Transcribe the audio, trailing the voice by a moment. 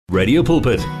Radio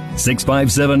Pulpit,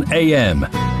 657 AM.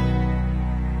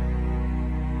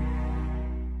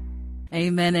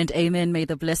 Amen and amen. May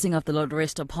the blessing of the Lord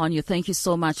rest upon you. Thank you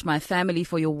so much, my family,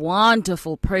 for your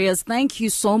wonderful prayers. Thank you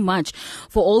so much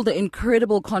for all the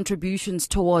incredible contributions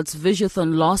towards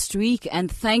Visiothon last week.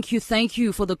 And thank you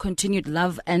for the continued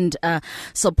love and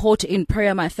support in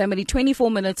prayer, my family. 24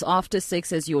 minutes after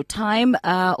 6 is your time.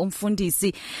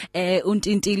 Umfundisi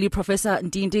Tintili, Professor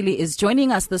Tintili is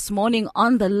joining us this morning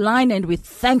on the line, and we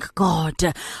thank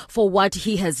God for what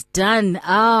he has done.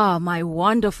 My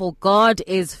wonderful God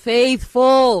is faithful.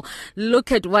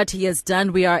 Look at what he has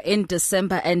done. We are in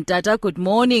December, and Dada, good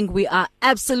morning. We are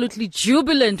absolutely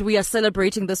jubilant. We are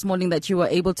celebrating this morning that you were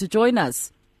able to join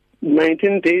us.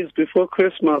 19 days before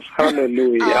Christmas.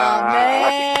 Hallelujah.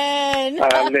 Amen.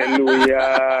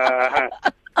 Hallelujah.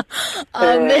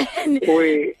 Amen.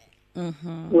 We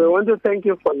want to thank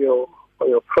you for your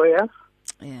prayers.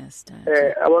 Yes, Dad.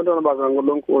 I want to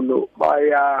know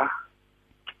by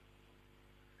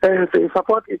they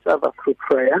support each other through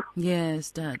prayer.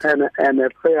 Yes, Dad. And a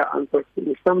prayer answers.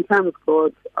 Sometimes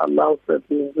God allows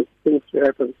certain things to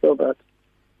happen so that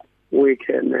we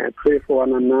can pray for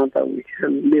one another. We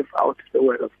can live out the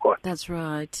word of God. That's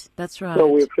right. So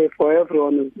we pray for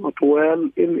everyone who's not well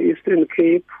in the Eastern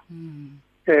Cape.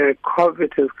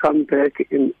 COVID has come back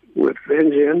with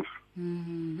vengeance.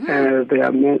 There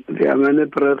are many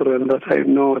brethren that I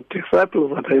know,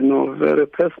 disciples that I know very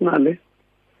personally,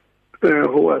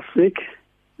 who are sick.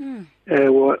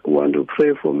 Want to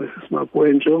pray for Mrs.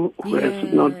 Makwenjo, who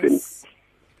has not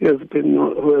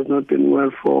been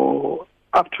well for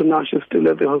up to now. She's still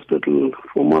at the hospital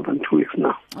for more than 2 weeks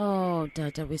now. Oh,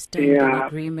 Dada, we stay in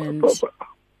agreement. But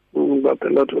the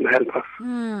Lord will help us.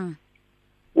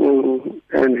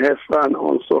 And her son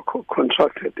also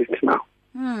contracted it now.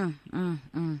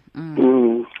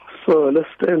 So let's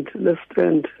stand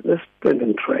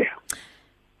in prayer.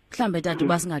 Mhlambe Dad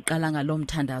basingaqala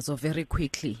ngalomthandazo very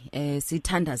quickly.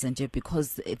 Sithandaze nje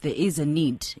because there is a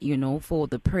need, for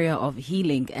the prayer of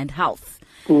healing and health.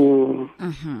 Father,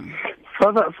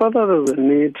 there's a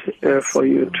need for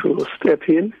you to step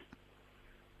in.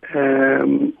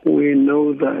 We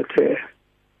know that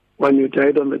when you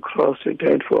died on the cross, you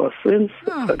died for our sins,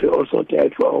 but you also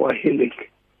died for our healing.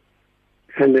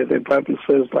 And the Bible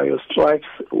says, by your stripes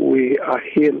we are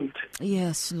healed.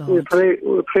 Yes, Lord.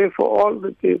 We pray for all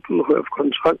the people who have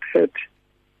contracted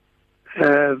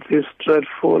this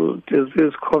dreadful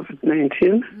disease,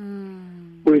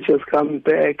 COVID-19, which has come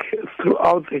back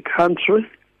throughout the country,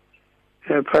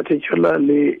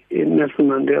 particularly in Nelson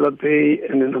Mandela Bay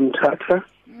and in Umtata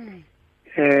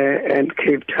and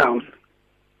Cape Town.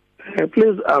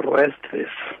 Please arrest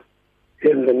this.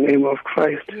 In the name of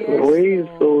Christ, raise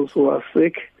those who are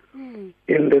sick. In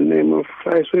the name of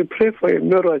Christ, we pray for a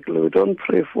miracle. We don't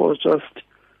pray for just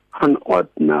an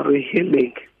ordinary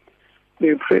healing.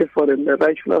 We pray for a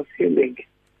miraculous healing,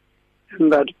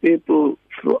 and that people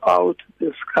throughout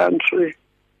this country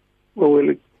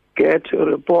will get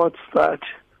reports that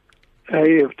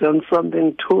you have done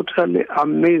something totally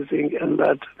amazing, and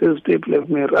that these people have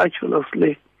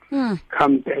miraculously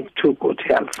come back to good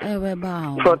health.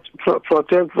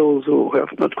 Protect those who have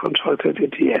not contracted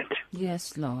it yet.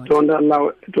 Yes, Lord. Don't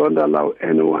allow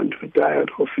anyone to die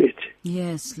out of it.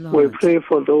 Yes, Lord. We pray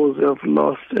for those who have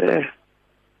lost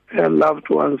loved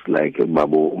ones, like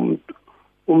Babu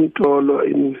Umtolo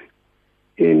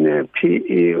in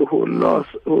PE, who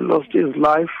lost his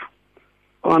life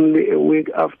only a week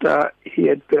after he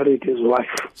had buried his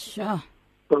wife. Sure.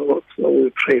 So we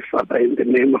pray, Father, in the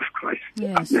name of Christ.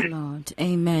 Yes, Amen. Lord.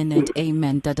 Amen and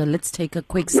amen. Dada, let's take a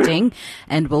quick sting,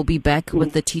 and we'll be back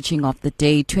with the teaching of the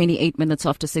day. 28 minutes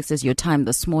after 6 is your time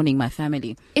this morning, my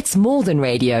family. It's more than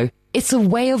radio. It's a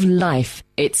way of life.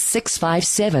 It's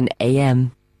 657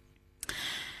 AM.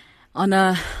 On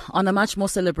a much more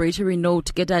celebratory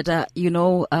note, Dada,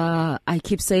 I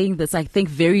keep saying this, I think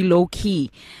very low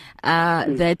key.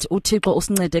 That uThixo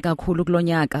usincede kakhulu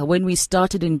kulonyaka. When we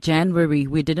started in January,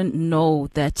 we didn't know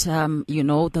that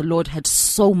the Lord had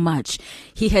so much.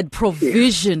 He had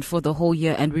provision for the whole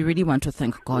year, and we really want to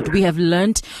thank God. We have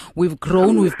learned, we've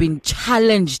grown, we've been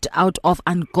challenged out of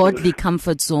ungodly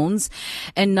comfort zones,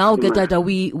 and now Gedada,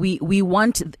 we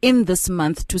want in this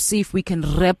month to see if we can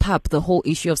wrap up the whole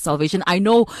issue of salvation. I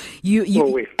know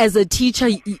you as a teacher,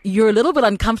 you're a little bit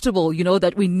uncomfortable,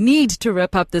 that we need to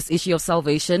wrap up this issue of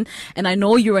salvation. And I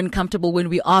know you're uncomfortable when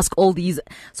we ask all these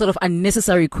sort of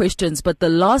unnecessary questions. But the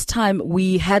last time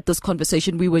we had this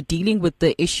conversation, we were dealing with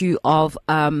the issue of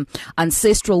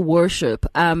ancestral worship.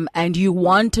 And you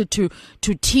wanted to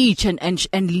teach and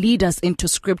lead us into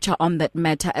scripture on that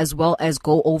matter, as well as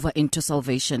go over into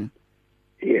salvation.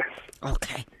 Yes.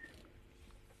 Okay.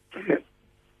 Do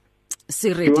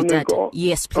Siri, you want me to Dad. go?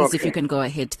 Yes, please, if Okay. you can go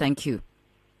ahead. Thank you.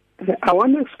 I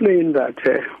want to explain that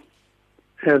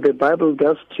the Bible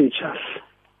does teach us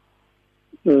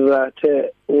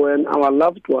that when our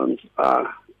loved ones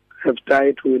have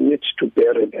died, we need to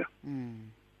bury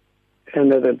them.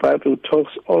 And the Bible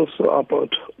talks also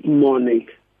about mourning.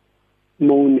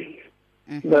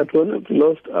 That when we've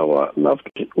lost our loved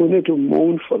ones, we need to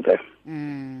mourn for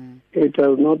them. It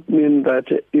does not mean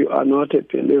that you are not a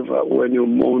believer when you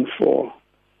mourn for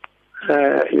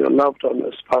your loved one who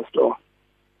has passed on.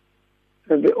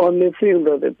 And the only thing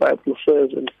that the Bible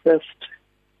says in 1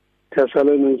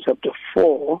 Thessalonians chapter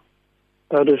 4,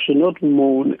 that we should not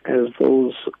mourn as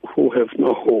those who have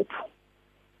no hope.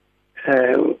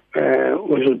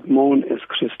 We should mourn as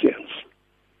Christians.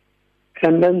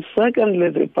 And then secondly,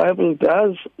 the Bible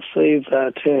does say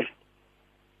that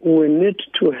we need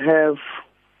to have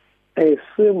a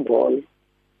symbol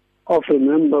of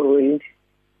remembering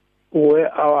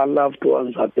where our loved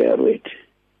ones are buried.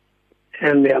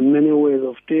 And there are many ways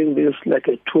of doing this, like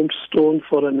a tombstone,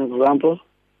 for an example,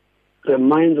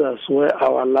 reminds us where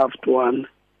our loved one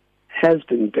has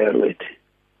been buried.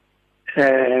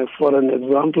 For an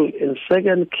example, in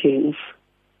 2 Kings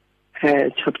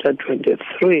chapter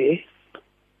 23,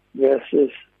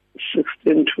 verses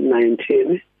 16 to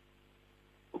 19,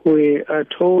 we are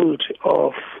told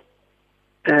of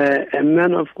a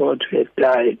man of God who had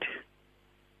died.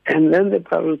 And then the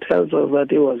Bible tells us that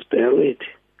he was buried.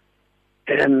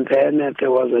 And then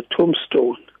there was a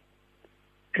tombstone.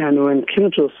 And when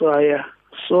King Josiah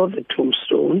saw the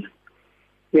tombstone,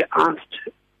 he asked,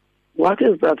 "What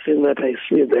is that thing that I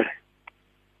see there?"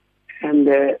 And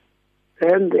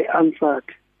then they answered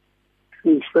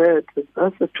and said,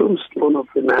 "That's the tombstone of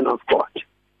the man of God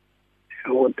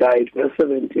who died." Verse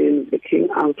 17, the king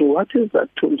asked, "What is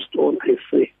that tombstone I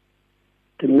see?"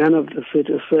 The man of the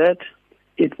city said,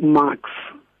 "It marks,"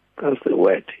 that's the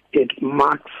word, "it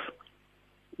marks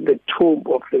the tomb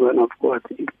of the man of God."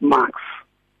 It marks.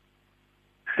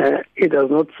 It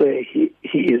does not say he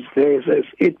is there. It says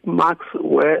it marks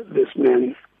where this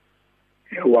man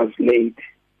was laid.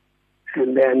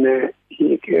 And then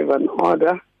he gave an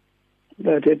order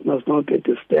that it must not be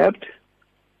disturbed,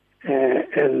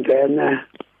 and then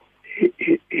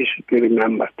he should be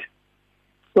remembered.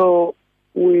 So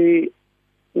we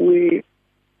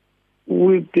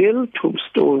build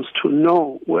tombstones to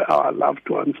know where our loved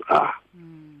ones are.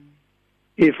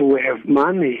 If we have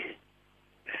money,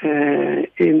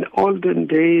 in olden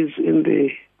days in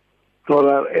the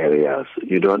rural areas,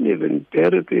 you don't even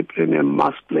bury people in a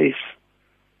mass place.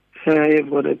 You've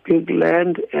got a big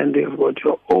land and you've got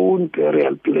your own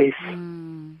burial place.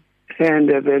 And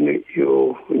then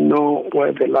you know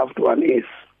where the loved one is.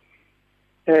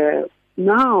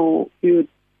 Now, you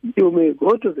may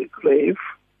go to the grave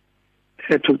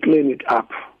to clean it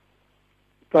up,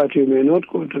 but you may not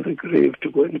go to the grave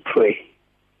to go and pray.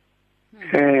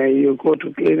 You go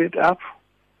to clean it up,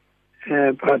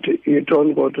 but you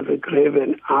don't go to the grave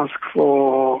and ask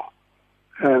for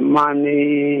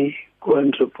money, go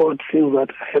and report things that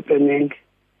are happening.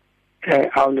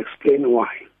 I'll explain why.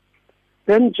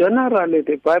 Then generally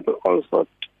the Bible also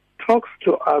talks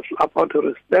to us about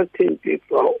respecting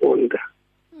people who are older.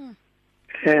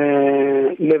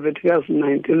 Leviticus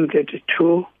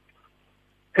 19:32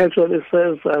 actually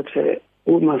says that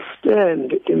we must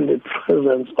stand in the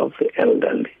presence of the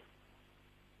elderly.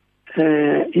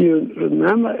 You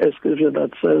remember a scripture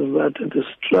that says that the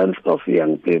strength of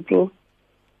young people,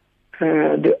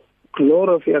 the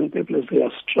glory of young people is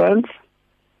their strength,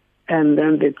 and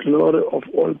then the glory of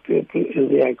old people is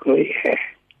their gray hair.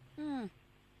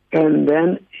 And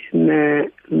then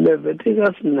in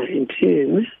Leviticus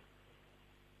 19,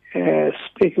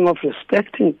 speaking of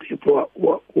respecting people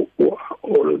who are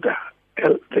older,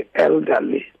 the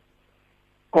elderly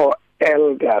or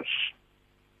elders,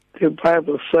 the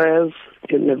Bible says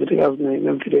in Leviticus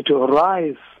 19:32 to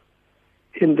rise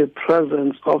in the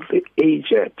presence of the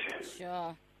aged.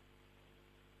 Sure.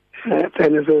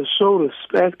 Then it says, show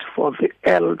respect for the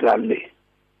elderly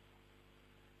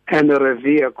and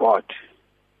revere God.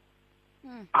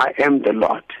 I am the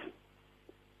Lord.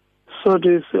 So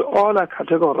this all are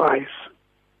categorized.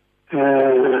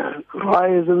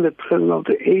 Rise in the presence of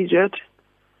the aged,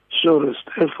 show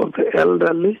respect for the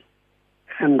elderly,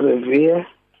 and revere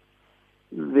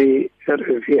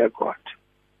God.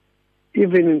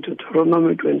 Even in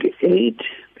Deuteronomy 28,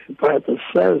 the Bible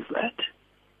says that,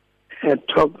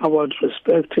 talk about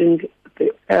respecting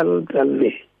the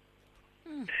elderly.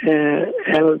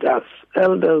 Elders,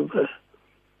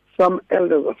 some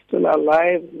elders are still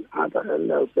alive, other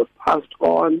elders have passed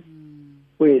on.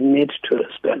 we need to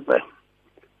respect them.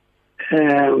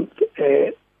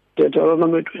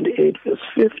 Deuteronomy 28 verse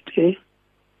 50,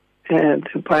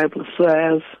 the Bible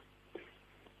says,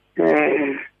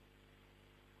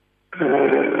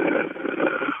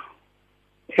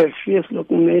 a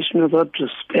fierce-looking nation without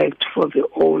respect for the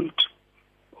old,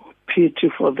 or pity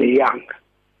for the young.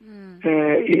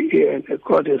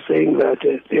 God is saying that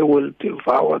they will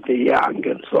devour the young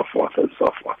and so forth and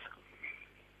so forth.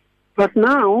 But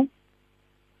now,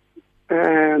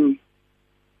 there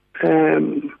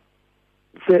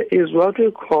is what we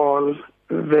call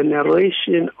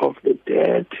veneration of the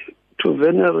dead. To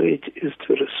venerate is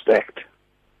to respect.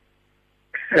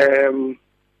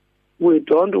 We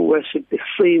don't worship the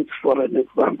saints, for an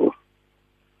example,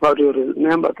 but we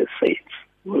remember the saints.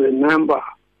 We remember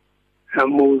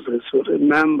Moses, we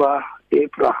remember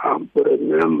Abraham, we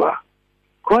remember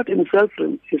God himself.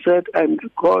 He said, I'm the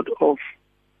God of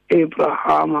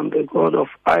Abraham, I'm the God of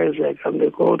Isaac, I'm the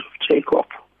God of Jacob.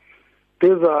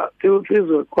 These were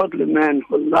godly men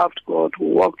who loved God, who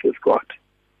walked with God.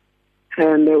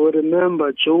 And we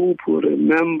remember Job, we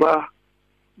remember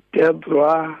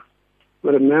Deborah,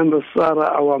 we remember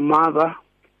Sarah, our mother.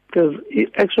 There's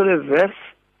actually a verse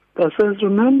that says,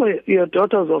 remember your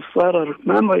daughters of Sarah,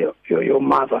 remember your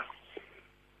mother.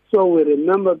 So we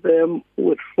remember them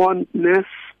with fondness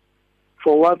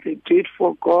for what they did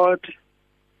for God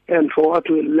and for what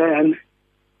we learn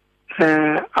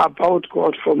about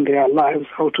God from their lives,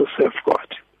 how to serve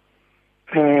God.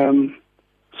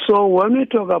 So when we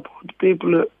talk about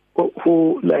people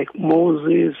who like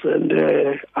Moses and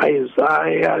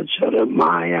Isaiah,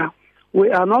 Jeremiah,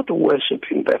 we are not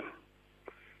worshiping them,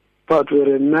 but we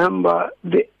remember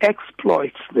the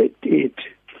exploits they did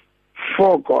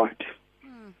for God,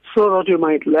 so that we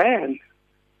might learn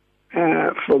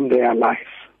from their lives.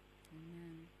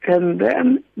 And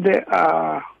then there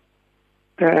are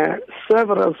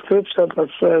several scriptures that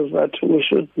says that we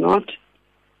should not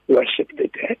worship the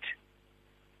dead.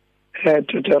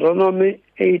 Deuteronomy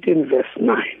 18 verse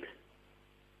 9.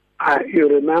 You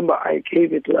remember I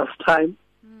gave it last time,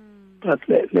 but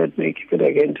let me give it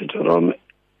again. Deuteronomy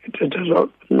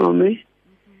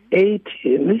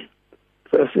 18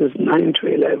 verses 9 to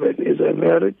 11 is a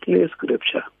very clear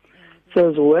scripture. It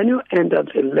says, when you enter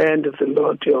the land of the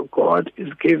Lord your God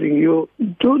is giving you,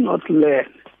 do not learn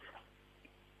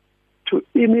to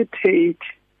imitate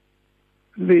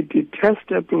the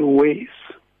detestable ways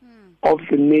of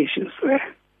the nations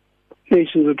there,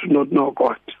 nations who do not know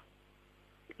God.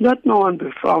 Let no one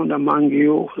be found among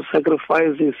you who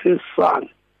sacrifices his son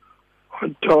or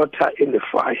daughter in the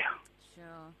fire,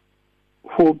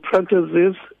 who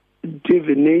practices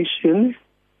divination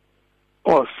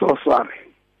or sorcery,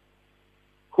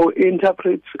 who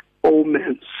interprets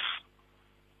omens,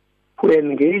 who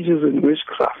engages in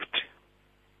witchcraft,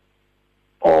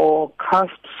 or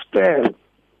casts spells,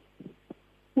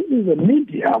 who is a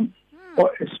medium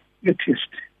or a spiritist,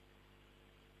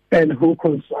 and who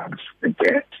consults the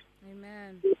dead.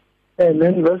 Amen. And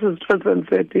then verses 12 and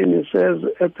 13, it says,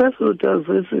 a person who does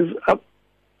this is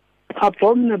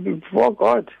abominable before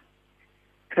God.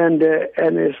 And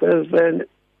it says then,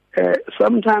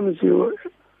 sometimes you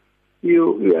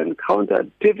encounter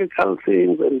difficult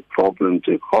things and problems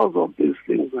because of these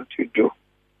things that you do.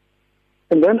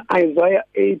 And then Isaiah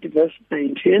 8 verse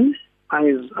 19,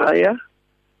 Isaiah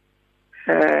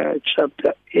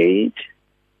chapter 8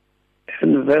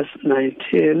 and verse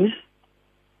 19.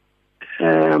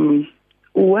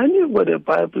 When you got a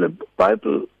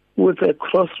Bible with a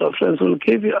cross-reference, will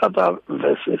give you other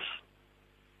verses.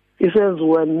 It says,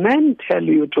 when men tell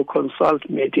you to consult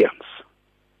mediums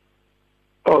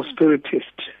or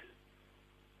spiritists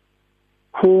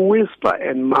who whisper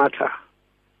and mutter,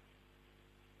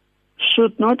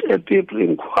 should not a people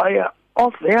inquire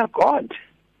of their God?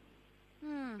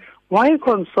 Why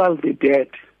consult the dead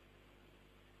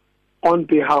on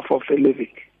behalf of the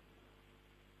living?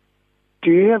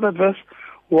 Do you have a verse?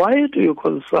 Why do you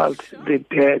consult the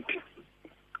dead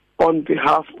on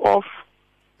behalf of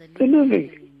the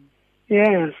living?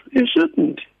 Yes, you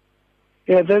shouldn't.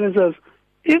 Yeah, then it says,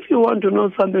 if you want to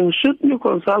know something, shouldn't you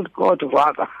consult God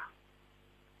rather?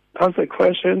 That's the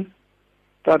question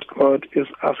that God is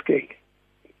asking.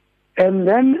 And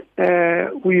then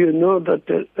we know that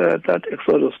that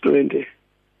Exodus 20,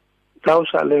 thou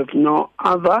shalt have no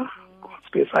other gods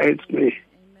besides me,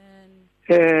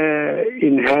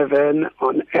 in heaven,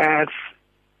 on earth,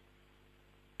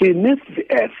 beneath the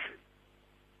earth,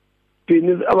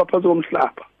 beneath our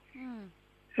Pasumslap.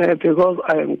 Because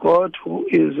I am God who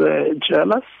is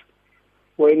jealous.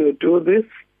 When you do this,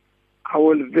 I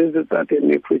will visit that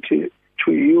iniquity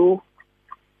to you,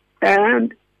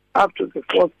 and up to the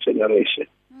 4th generation.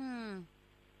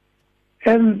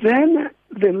 And then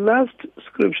the last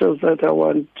scriptures that I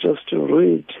want just to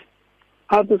read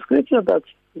are the scriptures that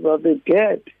the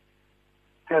dead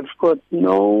have got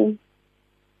no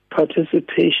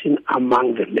participation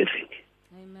among the living.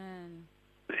 Amen.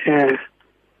 It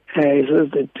says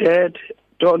the dead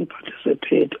don't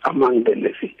participate among the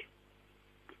living.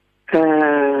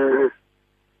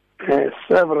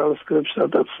 Several scriptures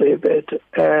that say that.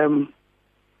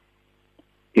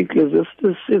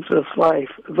 Ecclesiastes 6 verse 5,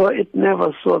 though it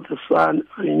never saw the sun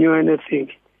or knew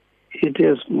anything, it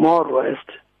is more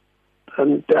rest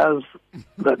than does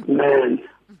that man.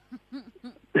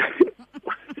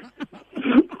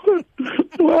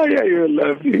 Why are you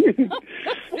laughing? I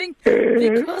think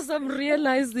because I'm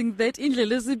realizing that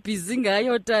indlela esibhizi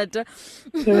ngayo tata.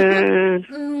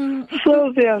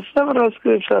 So there are several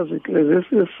scriptures,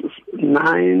 Ecclesiastes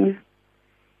 9,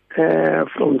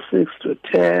 from 6 to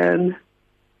 10,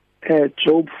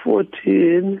 Job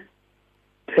 14,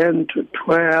 10 to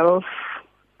 12,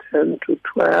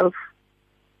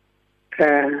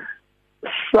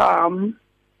 Psalm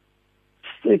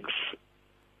 6,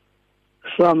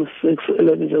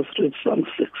 let me just read Psalm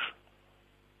 6.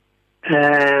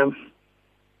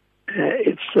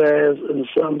 It says in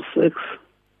Psalm 6,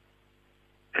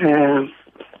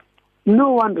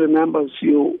 no one remembers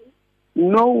you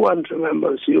when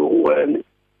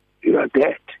you are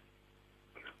dead.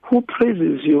 Who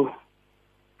praises you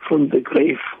from the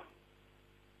grave?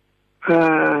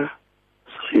 So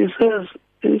he says,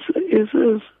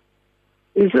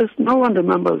 no one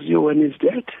remembers you when he's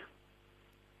dead.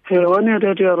 When you're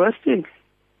dead, you're resting.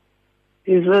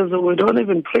 He says, we don't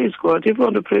even praise God. If you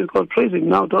want to praise God, praise Him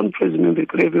now. Don't praise Him in the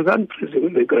grave. You can't praise Him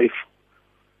in the grave.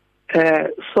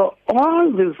 So all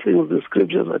these things, the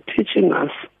scriptures are teaching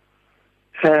us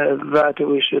that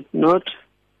we should not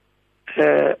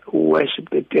worship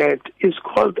the dead. Is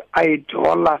called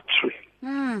idolatry.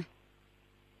 And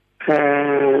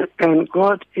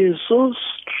God is so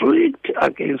strict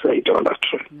against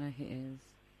idolatry. No, He is.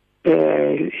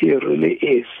 He really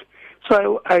is.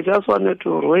 So I just wanted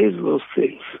to raise those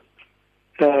things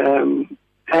and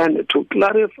to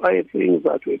clarify things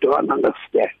that we don't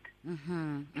understand.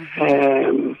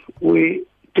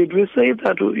 Did we say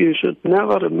that you should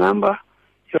never remember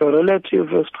your relative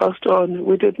has passed on?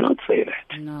 We did not say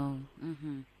that. No.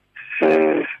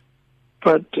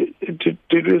 But did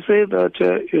we say that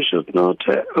you should not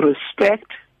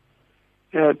respect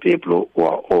people who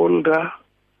are older,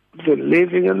 the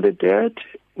living and the dead?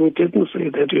 We didn't say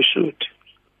that you should.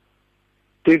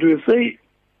 Did we say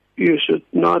you should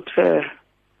not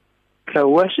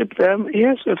worship them?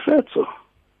 Yes, we said so.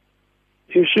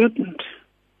 You shouldn't.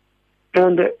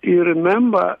 And you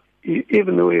remember,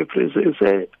 even though you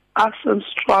say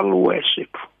ancestral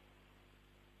worship.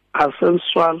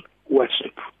 Ancestral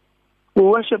worship. We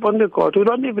worship only God. We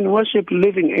don't even worship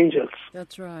living angels.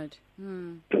 That's right.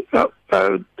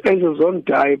 Angels don't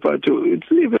die, but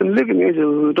it's even living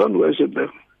angels, we don't worship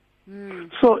them.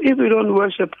 So if we don't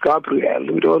worship Gabriel,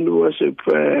 we don't worship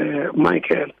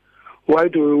Michael, why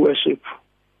do we worship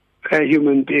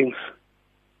human beings?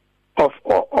 Of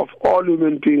all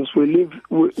human beings, we live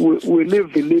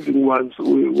the living ones.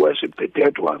 We worship the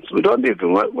dead ones. We don't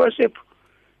even worship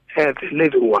the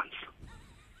living ones.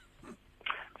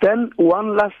 Then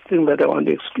one last thing that I want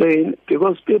to explain,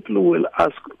 because people will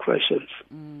ask questions.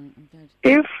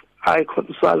 If I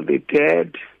consult the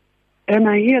dead and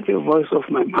I hear the voice of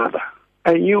my mother,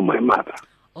 I knew my mother.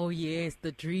 Oh yes,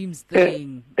 the dreams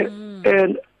thing.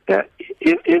 And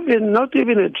even not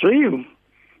even a dream,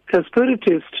 a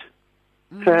spiritist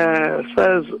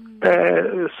says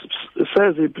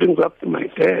he brings up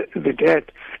the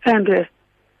dead, and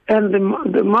the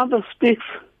mother speaks,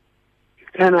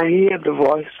 and I hear the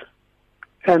voice,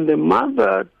 and the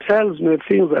mother tells me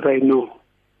things that I know.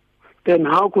 Then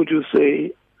how could you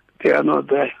say they are not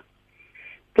there?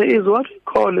 There is what we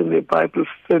call in the Bible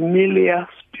familiar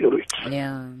spirits.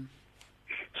 Yeah.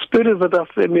 Spirits that are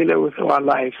familiar with our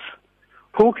lives,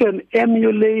 who can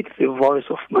emulate the voice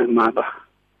of my mother.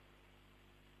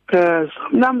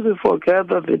 Sometimes we forget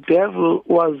that the devil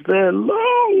was there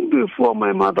long before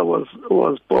my mother was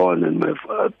born and my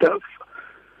father.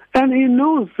 And he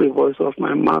knows the voice of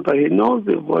my mother. He knows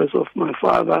the voice of my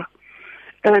father.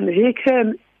 And he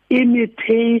can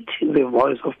imitate the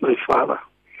voice of my father.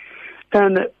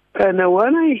 And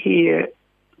when I hear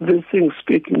this thing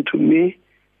speaking to me,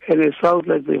 and it sounds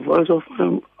like the voice of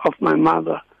my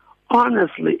mother,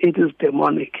 honestly, it is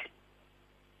demonic.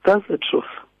 That's the truth.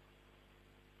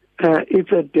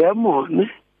 It's a demon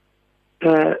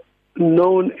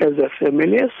known as a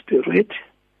familiar spirit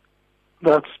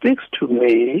that speaks to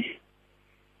me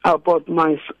about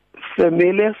my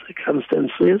familiar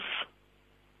circumstances,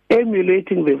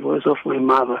 emulating the voice of my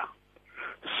mother,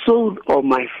 so, or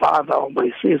my father, or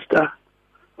my sister,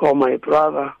 or my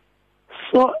brother,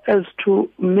 so as to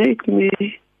make me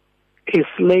a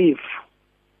slave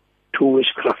to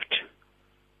witchcraft,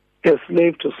 a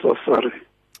slave to sorcery,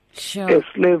 a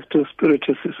slave to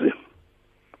spiritism.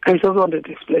 I just wanted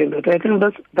to explain that. I think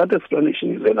that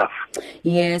explanation is enough.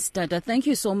 Yes, Dada, thank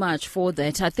you so much for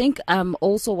that. I think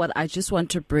also what I just want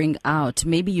to bring out,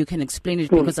 maybe you can explain it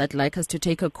because I'd like us to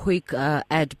take a quick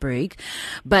ad break.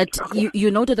 But you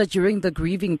noted that during the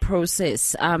grieving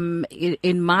process,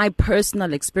 in my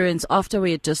personal experience, after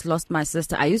we had just lost my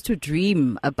sister, I used to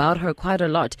dream about her quite a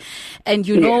lot. And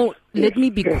let me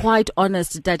be quite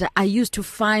honest, that I used to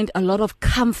find a lot of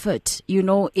comfort,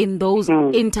 in those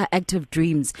interactive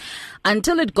dreams,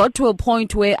 until it got to a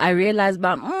point where I realized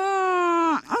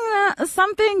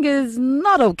something is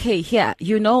not okay here,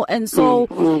 and so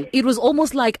it was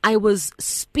almost like I was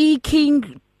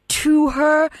speaking to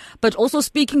her, but also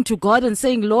speaking to God and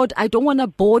saying, Lord, I don't want to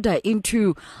border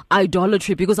into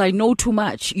idolatry because I know too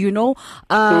much, and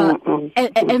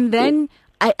then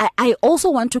I also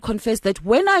want to confess that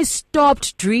when I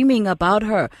stopped dreaming about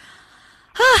her,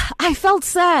 I felt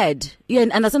sad. Yeah,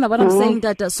 and understand what I'm saying,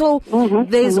 Dada. So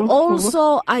there's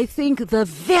also, I think, the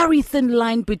very thin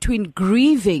line between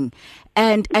grieving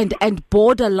and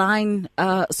borderline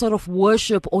sort of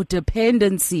worship or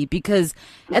dependency, because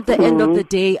at the end of the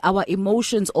day, our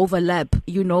emotions overlap,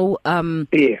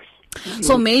 Yes.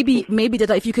 So maybe that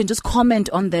if you can just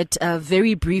comment on that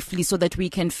very briefly, so that we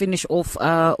can finish off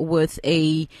with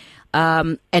an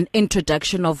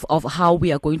introduction of how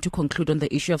we are going to conclude on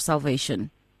the issue of salvation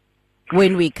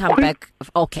when we come back.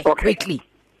 Okay, quickly.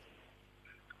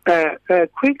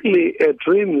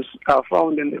 Dreams are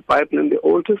found in the Bible, in the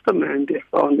Old Testament, they're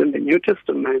found in the New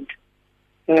Testament.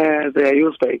 They are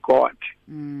used by God.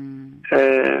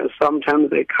 Sometimes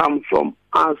they come from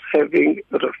us having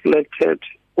reflected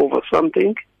over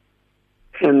something,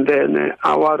 and then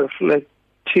our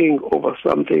reflecting over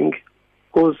something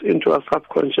goes into our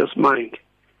subconscious mind,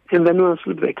 and then when we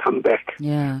sleep they come back.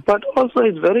 But also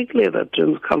it's very clear that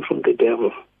dreams come from the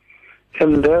devil,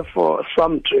 and therefore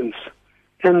some dreams,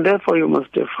 and therefore you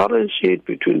must differentiate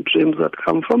between dreams that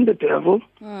come from the devil,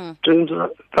 dreams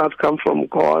that come from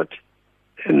God,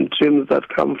 and dreams that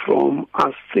come from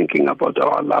us thinking about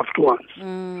our loved ones.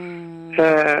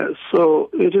 So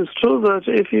it is true that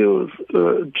if you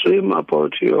dream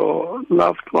about your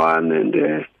loved one and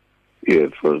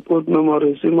you have good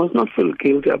memories, you must not feel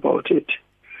guilty about it.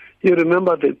 You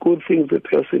remember the good things the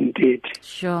person did.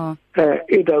 Sure.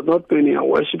 It does not mean you are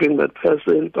worshipping that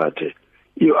person, but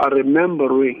you are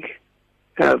remembering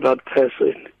that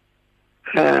person.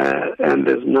 And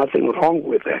there's nothing wrong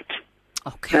with that.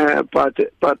 Okay. But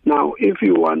now, if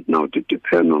you want now to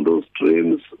depend on those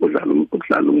dreams,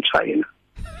 China.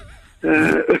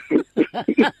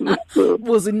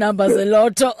 Was in numbers a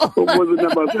lot.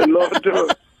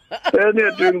 Then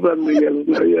you're doing something else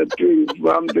now. You're doing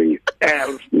something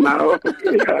else now.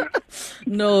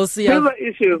 No, see, these are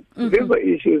issues. These are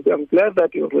issues. I'm glad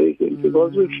that you're raising,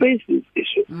 because we face these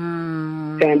issues,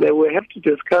 and we have to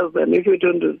discuss them. If we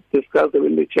don't discuss them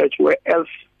in the church, where else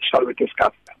shall we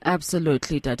discuss them?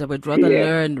 Absolutely, Dada. We'd rather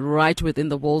learn right within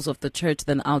the walls of the church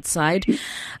than outside.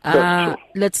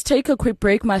 Let's take a quick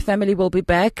break. My family will be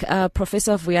back.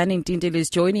 Professor Vuyani Tintili is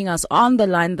joining us on the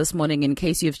line this morning. In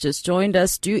case you've just joined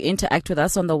us, do interact with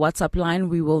us on the WhatsApp line.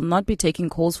 We will not be taking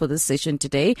calls for this session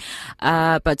today,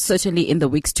 but certainly in the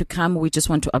weeks to come, we just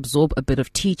want to absorb a bit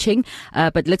of teaching.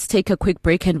 But let's take a quick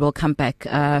break and we'll come back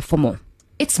for more.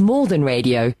 It's more than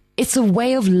radio. It's a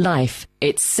way of life.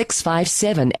 It's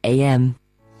 657 AM.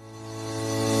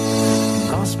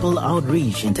 Gospel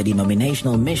Outreach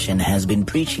Interdenominational Mission has been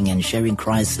preaching and sharing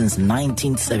Christ since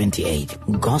 1978.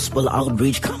 Gospel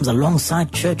Outreach comes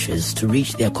alongside churches to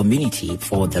reach their community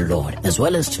for the Lord, as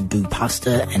well as to do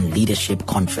pastor and leadership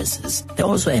conferences. They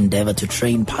also endeavor to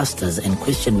train pastors and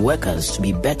Christian workers to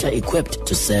be better equipped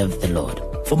to serve the Lord.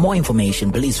 For more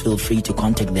information, please feel free to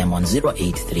contact them on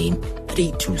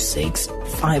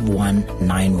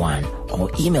 083-326-5191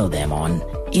 or email them on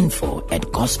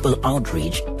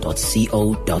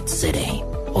info@gospeloutreach.co.za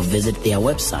or visit their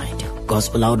website,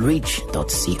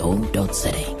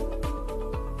 gospeloutreach.co.za.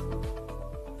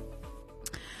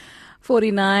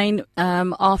 49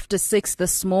 after 6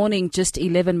 this morning, just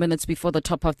 11 minutes before the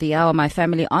top of the hour. My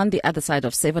family, on the other side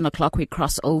of 7 o'clock, we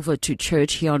cross over to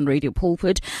church here on Radio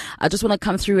Pulpit. I just want to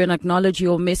come through and acknowledge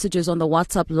your messages on the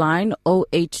WhatsApp line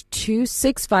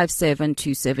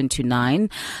 0826572729.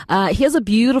 Here's a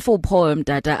beautiful poem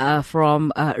that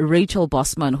from Rachel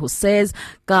Bosman, who says,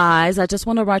 "Guys, I just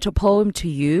want to write a poem to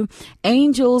you.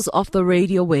 Angels of the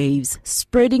radio waves,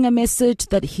 spreading a message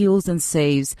that heals and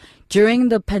saves. During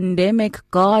the pandemic,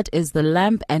 God is the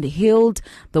lamp and healed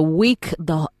the weak,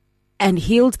 the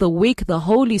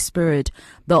Holy Spirit,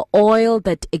 the oil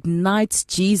that ignites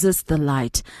Jesus the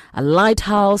light, a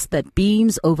lighthouse that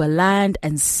beams over land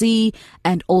and sea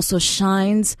and also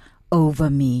shines over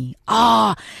me."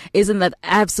 Isn't that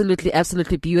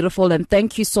absolutely beautiful? And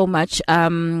thank you so much.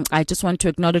 I just want to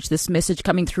acknowledge this message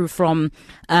coming through from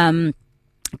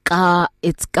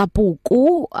it's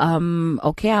Kapuku.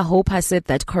 Okay, I hope I said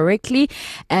that correctly.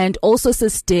 And also,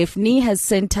 Sis Stephanie has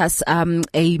sent us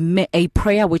a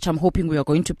prayer, which I'm hoping we are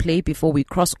going to play before we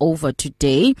cross over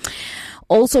today.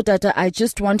 Also, Dada, I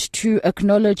just want to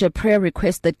acknowledge a prayer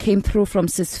request that came through from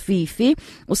Sis Fifi.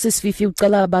 Sis Fifi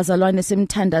ucela bazalwane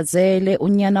simthandazele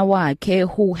unyana wakhe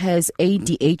who has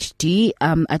ADHD,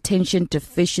 attention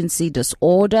deficiency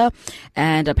disorder,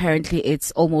 and apparently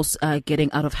it's almost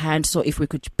getting out of hand. So if we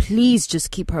could please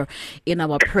just keep her in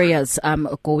our prayers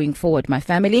going forward, my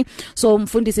family. So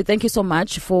Mfundisi, thank you so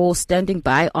much for standing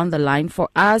by on the line for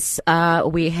us.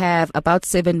 We have about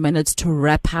 7 minutes to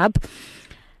wrap up.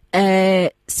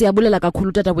 Siyabulela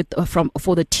kakhulu tata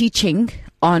for the teaching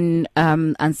on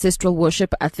ancestral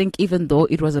worship. I think even though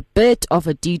it was a bit of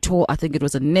a detour, I think it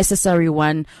was a necessary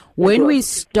one. When we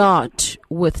start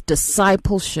with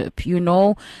discipleship,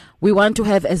 we want to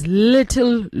have as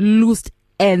little loose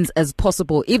ends as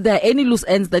possible. If there are any loose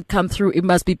ends that come through, it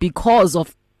must be because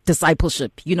of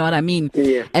discipleship, you know what I mean?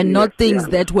 Yeah, and not things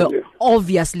that were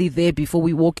obviously there before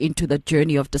we walk into the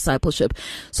journey of discipleship.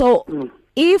 So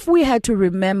if we had to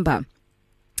remember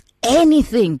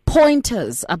anything,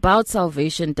 pointers about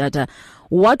salvation, Dada,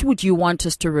 what would you want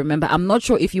us to remember? I'm not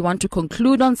sure if you want to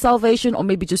conclude on salvation or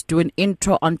maybe just do an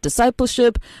intro on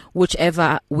discipleship,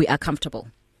 whichever we are comfortable.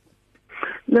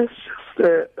 Let's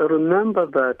just remember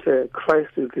that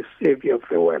Christ is the Savior of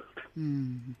the world.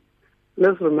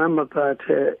 Let's remember that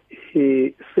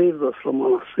He saves us from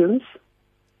our sins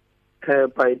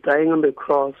by dying on the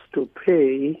cross to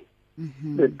pay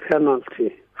the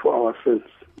penalty for our sins.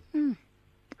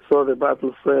 So the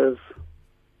Bible says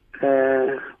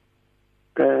that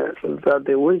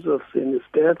the wages of sin is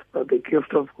death, but the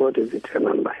gift of God is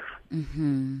eternal life.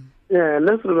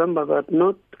 Let's remember that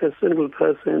not a single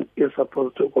person is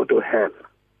supposed to go to hell.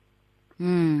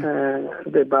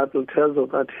 The Bible tells us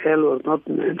that hell was not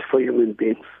meant for human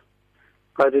beings,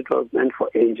 but it was meant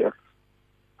for angels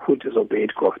who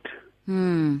disobeyed God.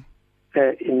 In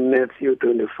Matthew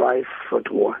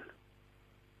 25:41.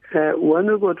 When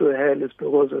we go to hell, it's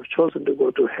because we've chosen to go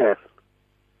to hell.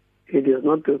 It is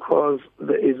not because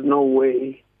there is no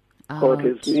way God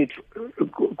has made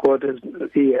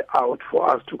out for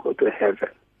us to go to heaven.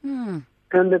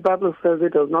 And the Bible says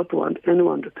it does not want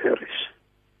anyone to perish,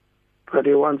 but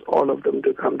He wants all of them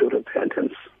to come to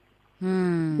repentance.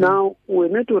 Now, we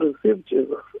need to receive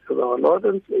Jesus as our Lord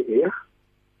and Savior.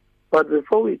 But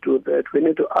before we do that, we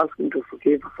need to ask Him to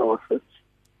forgive us our sins.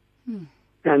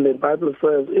 And the Bible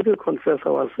says, if we confess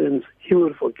our sins, He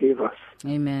will forgive us.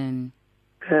 Amen.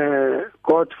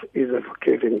 God is a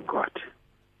forgiving God.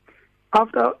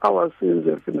 After our sins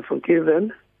have been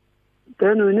forgiven,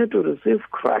 then we need to receive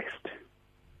Christ,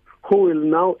 who will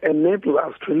now enable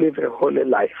us to live a holy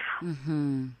life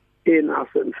in us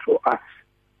and through us.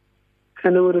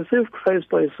 And we receive Christ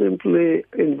by simply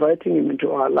inviting Him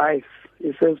into our lives.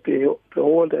 He says,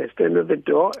 "Behold, I stand at the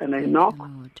door and I knock.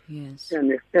 Lord, yes.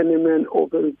 And if any man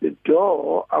opens the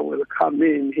door, I will come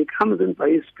in." He comes in by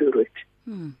His Spirit.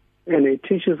 And He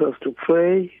teaches us to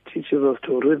pray, He teaches us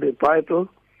to read the Bible,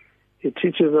 He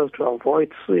teaches us to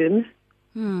avoid sin,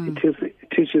 He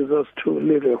teaches us to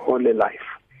live a holy life.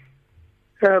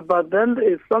 But then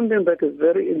there is something that is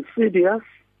very insidious,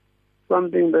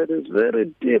 something that is very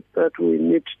deep that we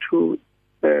need to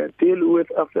deal with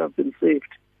after I've been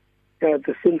saved.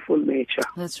 The sinful nature.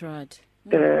 That's right.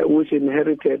 Which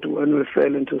inherited when we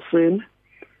fell into sin.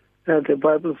 The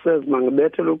Bible says,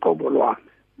 "Mangibethele uqobo lwami,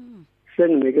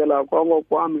 senginikela konke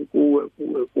kwami kuwe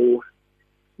kuwe kuwe.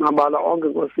 Mabala onke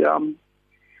Nkosi yami."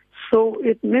 So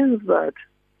it means that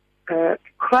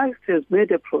Christ has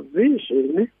made a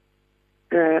provision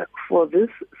for this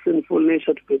sinful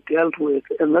nature to be dealt with,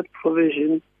 and that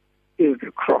provision is the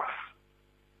cross.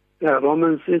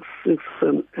 Romans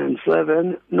 6:6 and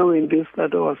 7, knowing this,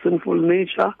 that our sinful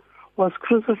nature was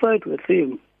crucified with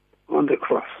him on the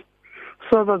cross,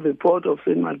 so that the body of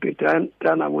sin might be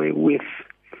done away with,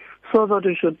 so that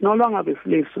we should no longer be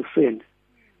slaves to sin,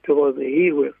 because he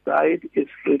who has died is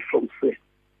freed from sin.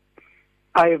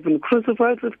 I have been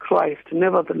crucified with Christ,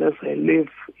 nevertheless I live,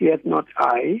 yet not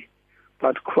I,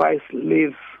 but Christ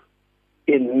lives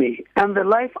in me. And the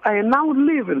life I now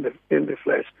live in the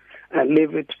flesh, I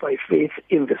live it by faith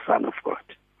in the Son of God.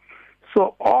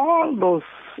 So all those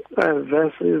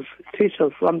verses teach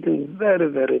us something very,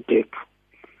 very deep.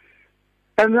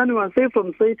 And then we say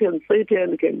from Satan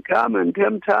can come and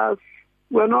tempt us.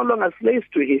 We're no longer slaves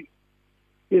to him.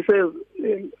 He says,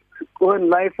 go and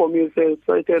lie for me. He says,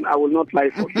 Satan, I will not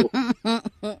lie for you.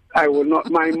 I will not.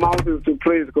 My mouth is to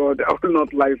praise God. I will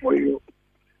not lie for you.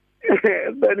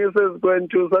 Then he says, go and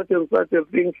do such and such a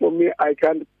thing for me. I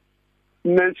can't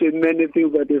mention many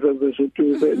things that he says I should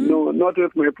do. He said, no, not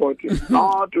with my body.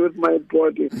 Not with my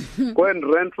body. Go and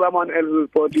rent someone else's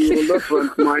body. You will not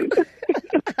rent mine.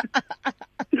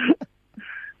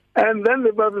 And then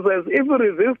the Bible says, if you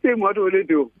resist him, what will he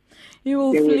do? He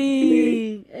will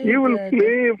flee. He will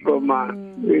flee from us.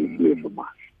 He will flee from us.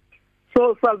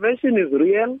 So salvation is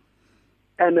real.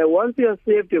 And once you are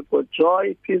saved, you've got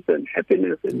joy, peace, and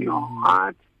happiness in your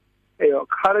heart. Your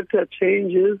character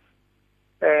changes.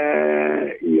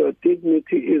 Your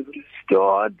dignity is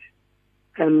restored.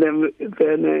 And then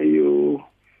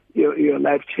your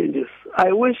life changes.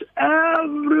 I wish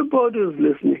everybody who's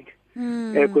listening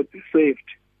could be saved.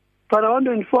 But I want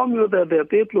to inform you that there are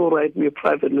people who write me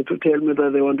privately to tell me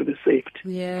that they want to be saved.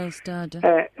 Yes, Dad.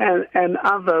 And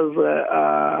others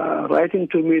are writing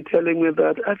to me telling me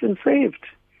that I've been saved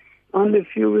only a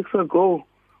few weeks ago.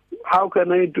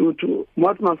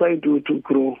 What must I do to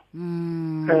grow?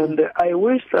 And I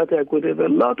wish that I could have a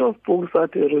lot of books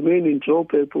that remain in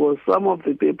Joburg, because some of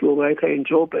the people who write are in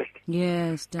Joburg.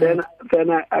 Yes, Dad.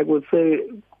 Then I would say,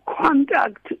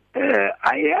 contact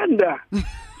Ayanda.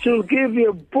 She'll give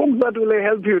you a book that will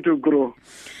help you to grow.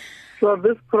 So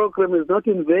this program is not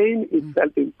in vain. It's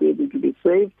helping people to be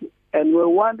saved, and we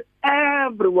want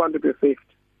everyone to be saved.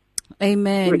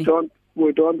 Amen.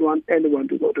 We don't want anyone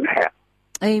to go to hell.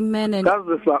 Amen. And that's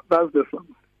the song.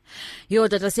 Yo,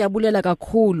 Tata siyabulela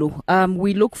kakhulu.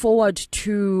 We look forward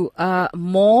to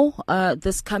more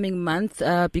this coming month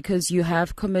because you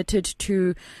have committed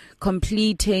to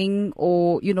completing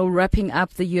or wrapping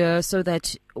up the year, so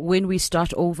that when we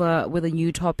start over with a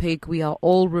new topic, we are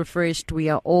all refreshed, we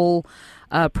are all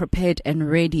prepared and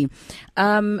ready.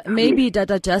 Maybe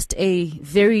Dada, just a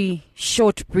very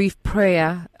short, brief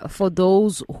prayer for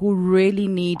those who really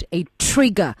need a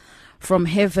trigger from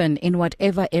heaven in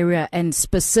whatever area, and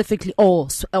specifically or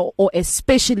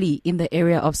especially in the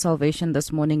area of salvation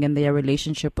this morning and their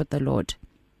relationship with the Lord.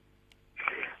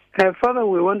 Father,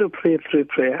 we want to pray 3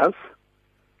 prayers.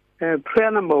 Prayer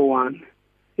number 1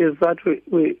 is that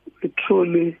we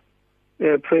truly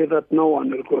pray that no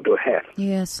one will go to hell.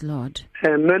 Yes, Lord.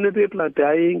 Many people are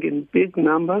dying in big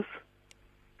numbers.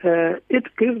 It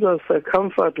gives us a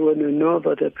comfort when we know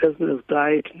that a person has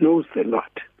died, knows the Lord,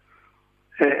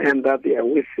 and that they are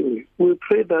with you. We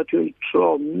pray that you'll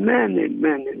draw many,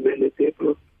 many, many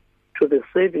people to the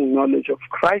saving knowledge of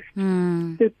Christ,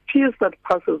 the peace that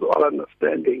passes all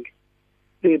understanding,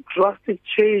 the drastic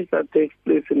change that takes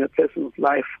place in a person's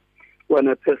life when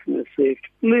a person is saved.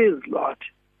 Please, Lord,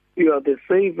 you are the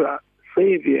savior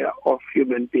of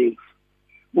human beings.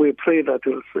 We pray that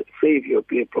you'll save your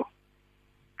people.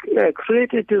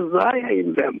 Create a desire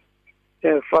in them,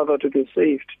 Father, to be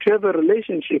saved, to have a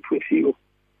relationship with you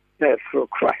through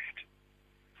Christ.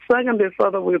 Secondly,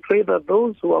 Father, we pray that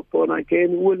those who are born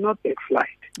again will not backslide.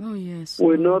 Oh, yes.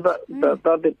 We know that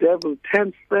the devil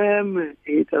tempts them.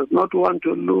 He does not want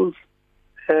to lose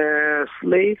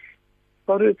slaves.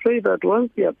 But we pray that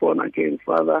once they are born again,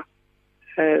 Father,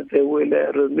 they will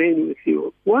remain with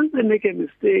you. Once they make a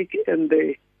mistake and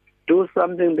they do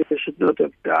something they should not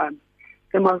have done,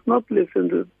 they must not listen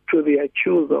to the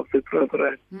accuser of the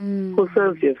brethren who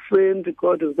says you've sinned,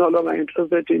 God is no longer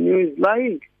interested in you. He's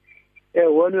lying.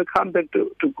 When we come back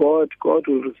to God, God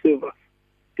will receive us.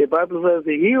 The Bible says,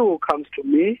 he who comes to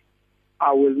me,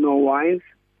 I will no wise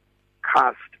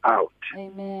cast out.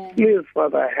 Amen. Please,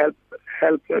 Father,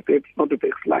 help people not to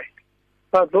backslide.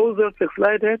 But those who have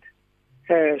backslided,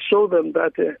 show them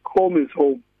that home is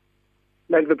home,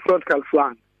 like the prodigal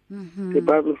son. The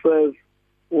Bible says,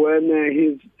 when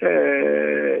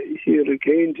he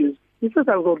regained he said,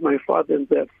 I got my father and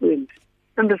they have sinned.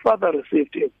 And the father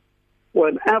received him.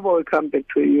 Whenever we come back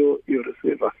to you, you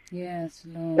receive us. Yes,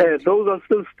 Lord. Those are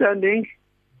still standing,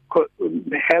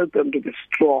 help them to be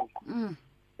strong.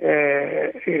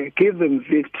 Give them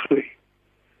victory.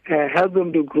 Help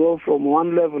them to grow from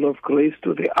one level of grace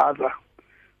to the other.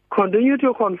 Continue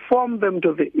to conform them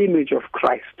to the image of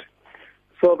Christ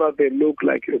so that they look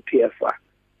like your dear Son.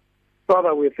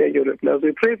 Father, we thank you.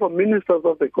 We pray for ministers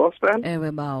of the gospel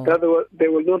that they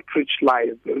will not preach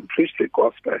lies. They will preach the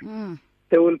gospel.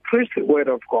 They will preach the word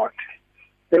of God.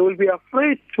 They will be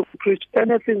afraid to preach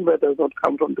anything that does not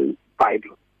come from the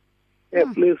Bible.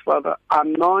 Please, Father,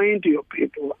 anoint your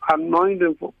people. Anoint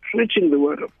them for preaching the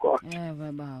word of God.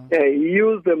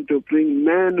 Use them to bring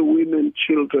men, women,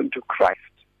 children to Christ.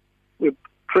 We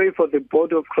pray for the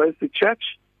body of Christ, the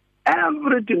church,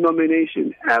 every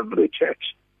denomination, every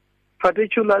church,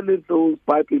 particularly those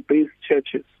Bible-based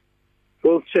churches,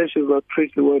 those churches that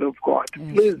preach the word of God.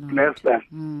 Please bless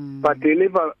them, but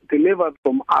deliver them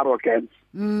from arrogance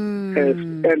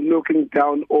and looking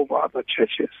down over other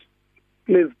churches.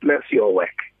 Please bless your work.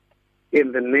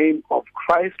 In the name of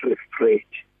Christ we've prayed.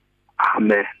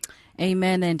 Amen.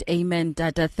 Amen and amen,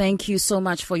 Dada. Thank you so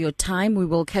much for your time. We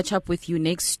will catch up with you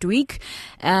next week.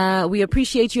 We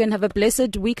appreciate you and have a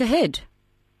blessed week ahead.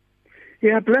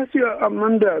 Yeah, bless you,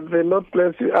 Amanda. The Lord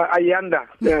bless you. Ayanda.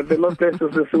 Yeah, the Lord bless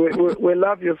you. We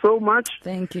love you so much.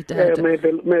 Thank you, Dad. May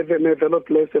the Lord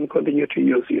bless and continue to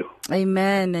use you.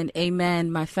 Amen and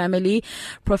amen, my family.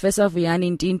 Professor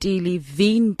Vuyani Tintili,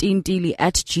 vintintili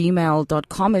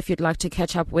 @gmail.com if you'd like to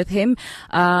catch up with him.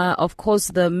 Of course,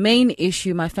 the main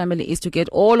issue, my family, is to get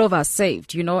all of us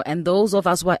saved, and those of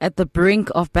us who are at the brink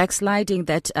of backsliding,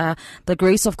 that the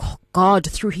grace of God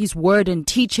through his word and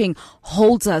teaching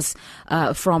holds us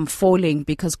from falling,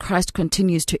 because Christ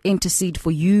continues to intercede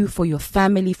for you, for your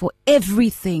family, for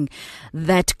everything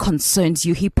that concerns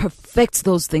you. He perfects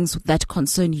those things that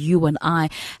concern you and I.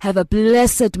 Have a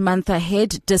blessed month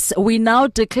ahead. We now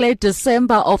declare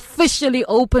December officially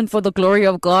open for the glory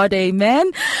of God.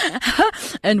 Amen.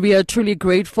 And we are truly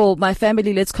grateful. My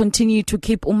family, let's continue to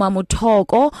keep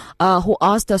Umamutoko, who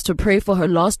asked us to pray for her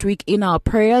last week, in our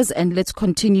prayers, and let's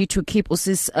continue to keep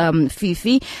Usis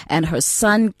Fifi and her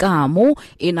son Gamo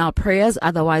in our prayers.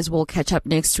 Otherwise, we'll catch up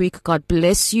next week. God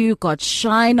bless you. God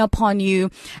shine upon you,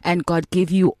 and God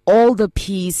give you all the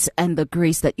peace and the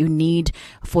grace that you need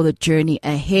for the journey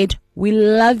ahead. We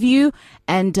love you,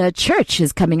 and church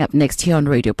is coming up next here on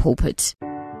Radio Pulpit.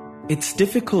 It's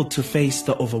difficult to face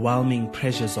the overwhelming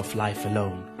pressures of life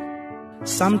alone.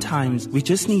 Sometimes we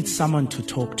just need someone to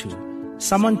talk to,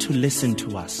 someone to listen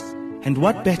to us. And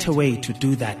what better way to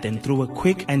do that than through a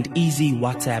quick and easy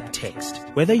WhatsApp text?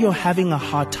 Whether you're having a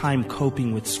hard time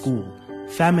coping with school,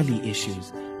 family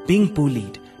issues, being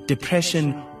bullied,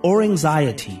 depression, or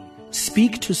anxiety,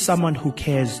 speak to someone who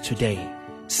cares today.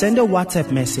 Send a WhatsApp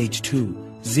message to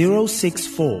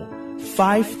 064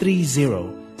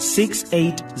 530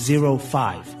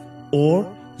 6805 or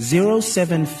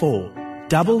 074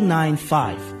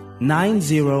 995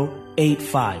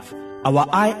 9085. Our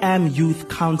I Am Youth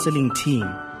Counseling team,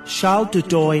 Charles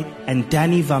Dudoy and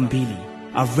Danny Vambili,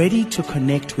 are ready to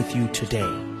connect with you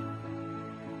today.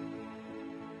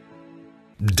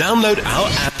 Download our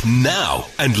app now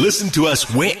and listen to us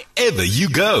wherever you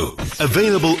go.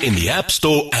 Available in the App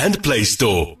Store and Play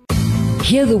Store.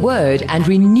 Hear the word and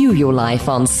renew your life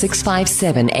on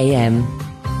 657 AM.